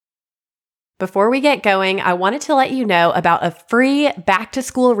Before we get going, I wanted to let you know about a free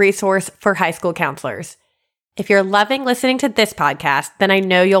back-to-school resource for high school counselors. If you're loving listening to this podcast, then I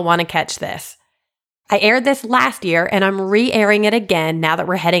know you'll want to catch this. I aired this last year, and I'm re-airing it again now that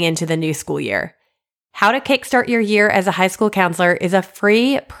we're heading into the new school year. How to Kickstart Your Year as a High School Counselor is a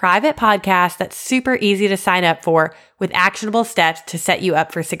free private podcast that's super easy to sign up for with actionable steps to set you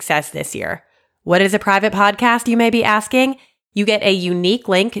up for success this year. What is a private podcast, you may be asking? You get a unique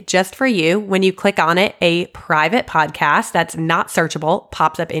link just for you. When you click on it, a private podcast that's not searchable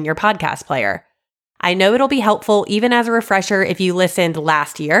pops up in your podcast player. I know it'll be helpful even as a refresher if you listened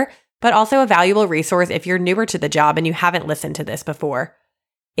last year, but also a valuable resource if you're newer to the job and you haven't listened to this before.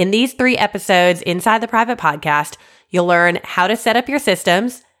 In these 3 episodes inside the private podcast, you'll learn how to set up your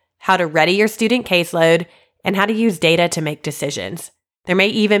systems, how to ready your student caseload, and how to use data to make decisions. There may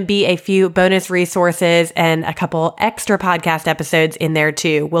even be a few bonus resources and a couple extra podcast episodes in there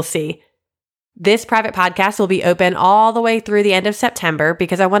too. We'll see. This private podcast will be open all the way through the end of September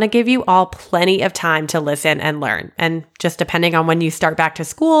because I want to give you all plenty of time to listen and learn. And just depending on when you start back to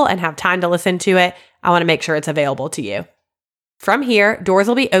school and have time to listen to it, I want to make sure it's available to you. From here, doors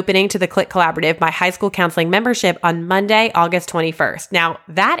will be opening to the Click Collaborative, my high school counseling membership, on Monday, August 21st. Now,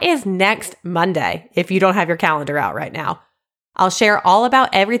 that is next Monday, if you don't have your calendar out right now. I'll share all about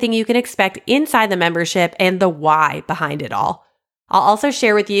everything you can expect inside the membership and the why behind it all. I'll also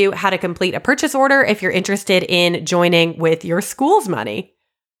share with you how to complete a purchase order if you're interested in joining with your school's money.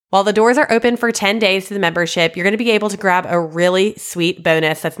 While the doors are open for 10 days to the membership, you're going to be able to grab a really sweet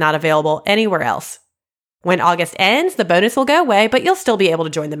bonus that's not available anywhere else. When August ends, the bonus will go away, but you'll still be able to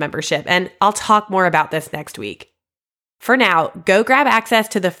join the membership, and I'll talk more about this next week. For now, go grab access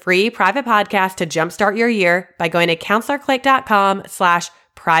to the free private podcast to jumpstart your year by going to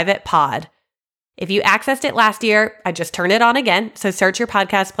counselorclick.com/privatepod. If you accessed it last year, I just turned it on again, so search your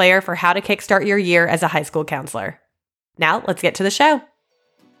podcast player for How to Kickstart Your Year as a High School Counselor. Now, let's get to the show.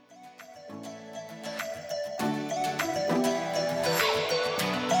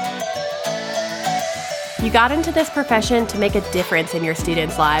 You got into this profession to make a difference in your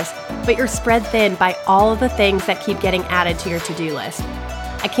students' lives, but you're spread thin by all of the things that keep getting added to your to-do list.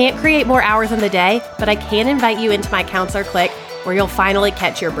 I can't create more hours in the day, but I can invite you into my Counselor Click where you'll finally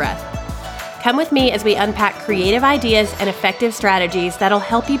catch your breath. Come with me as we unpack creative ideas and effective strategies that'll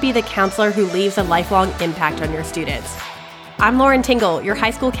help you be the counselor who leaves a lifelong impact on your students. I'm Lauren Tingle, your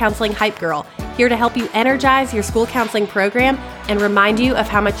high school counseling hype girl, here to help you energize your school counseling program and remind you of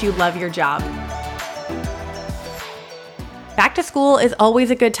how much you love your job. Back to school is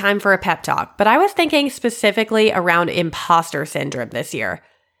always a good time for a pep talk, but I was thinking specifically around imposter syndrome this year.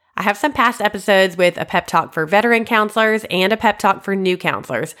 I have some past episodes with a pep talk for veteran counselors and a pep talk for new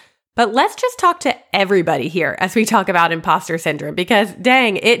counselors, but let's just talk to everybody here as we talk about imposter syndrome because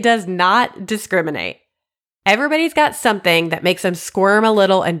dang, it does not discriminate. Everybody's got something that makes them squirm a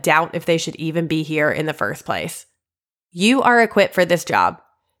little and doubt if they should even be here in the first place. You are equipped for this job.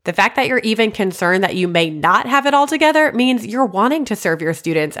 The fact that you're even concerned that you may not have it all together means you're wanting to serve your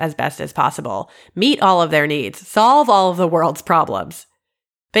students as best as possible, meet all of their needs, solve all of the world's problems.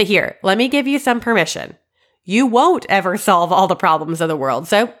 But here, let me give you some permission. You won't ever solve all the problems of the world,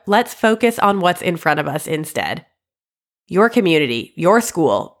 so let's focus on what's in front of us instead. Your community, your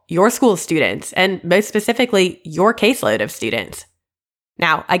school students, and most specifically, your caseload of students.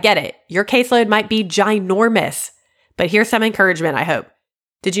 Now, I get it. Your caseload might be ginormous, but here's some encouragement, I hope.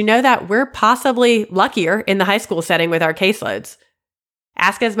 Did you know that we're possibly luckier in the high school setting with our caseloads?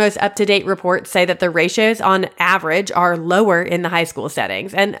 ASCA's most up-to-date reports say that the ratios on average are lower in the high school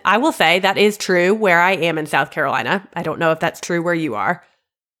settings. And I will say that is true where I am in South Carolina. I don't know if that's true where you are.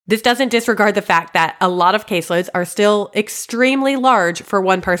 This doesn't disregard the fact that a lot of caseloads are still extremely large for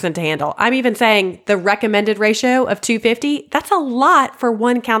one person to handle. I'm even saying the recommended ratio of 250, that's a lot for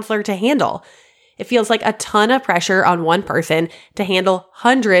one counselor to handle. It feels like a ton of pressure on one person to handle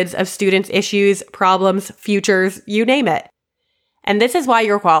hundreds of students' issues, problems, futures, you name it. And this is why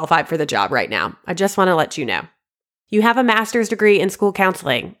you're qualified for the job right now. I just want to let you know. You have a master's degree in school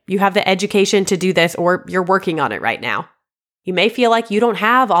counseling. You have the education to do this, or you're working on it right now. You may feel like you don't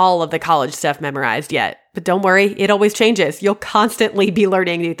have all of the college stuff memorized yet, but don't worry, it always changes. You'll constantly be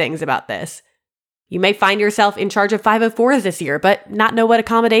learning new things about this. You may find yourself in charge of 504s this year, but not know what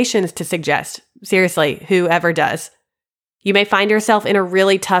accommodations to suggest. Seriously, whoever does. You may find yourself in a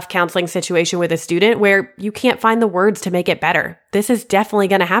really tough counseling situation with a student where you can't find the words to make it better. This is definitely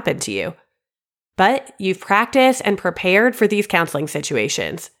going to happen to you. But you've practiced and prepared for these counseling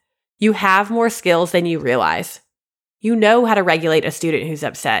situations. You have more skills than you realize. You know how to regulate a student who's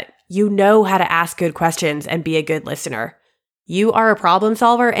upset. You know how to ask good questions and be a good listener. You are a problem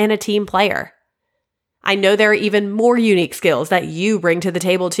solver and a team player. I know there are even more unique skills that you bring to the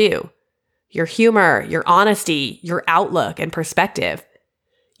table too. Your humor, your honesty, your outlook and perspective.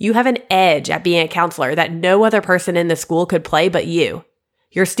 You have an edge at being a counselor that no other person in the school could play but you.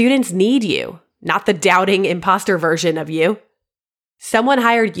 Your students need you, not the doubting imposter version of you. Someone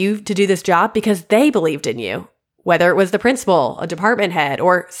hired you to do this job because they believed in you. Whether it was the principal, a department head,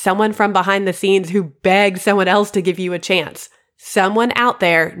 or someone from behind the scenes who begged someone else to give you a chance. Someone out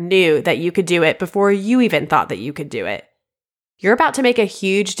there knew that you could do it before you even thought that you could do it. You're about to make a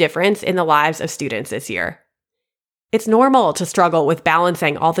huge difference in the lives of students this year. It's normal to struggle with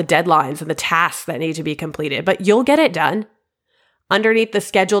balancing all the deadlines and the tasks that need to be completed, but you'll get it done. Underneath the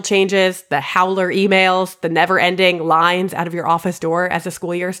schedule changes, the howler emails, the never-ending lines out of your office door as the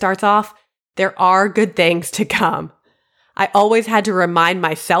school year starts off, there are good things to come. I always had to remind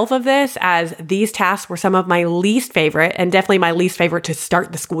myself of this, as these tasks were some of my least favorite and definitely my least favorite to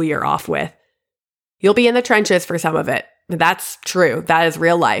start the school year off with. You'll be in the trenches for some of it. That's true. That is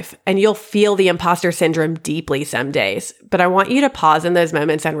real life. And you'll feel the imposter syndrome deeply some days. But I want you to pause in those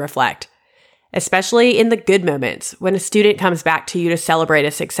moments and reflect, especially in the good moments when a student comes back to you to celebrate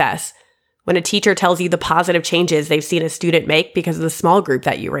a success, when a teacher tells you the positive changes they've seen a student make because of the small group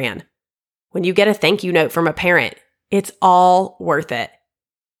that you ran, when you get a thank you note from a parent. It's all worth it.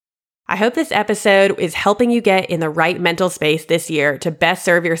 I hope this episode is helping you get in the right mental space this year to best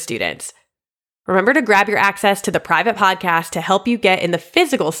serve your students. Remember to grab your access to the private podcast to help you get in the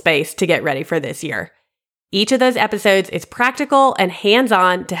physical space to get ready for this year. Each of those episodes is practical and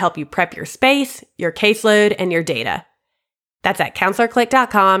hands-on to help you prep your space, your caseload, and your data. That's at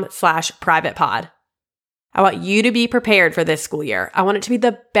counselorclick.com/privatepod. I want you to be prepared for this school year. I want it to be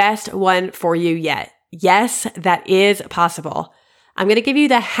the best one for you yet. Yes, that is possible. I'm going to give you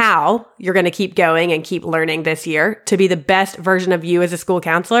the how you're going to keep going and keep learning this year to be the best version of you as a school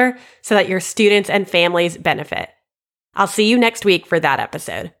counselor so that your students and families benefit. I'll see you next week for that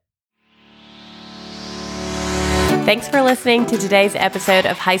episode. Thanks for listening to today's episode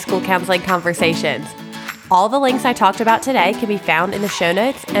of High School Counseling Conversations. All the links I talked about today can be found in the show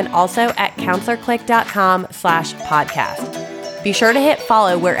notes and also at counselorclick.com/podcast. Be sure to hit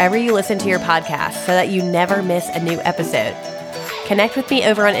follow wherever you listen to your podcast so that you never miss a new episode. Connect with me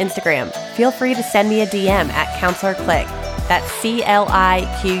over on Instagram. Feel free to send me a DM at counselorclick. That's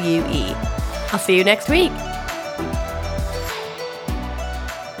CLIQUE. I'll see you next week.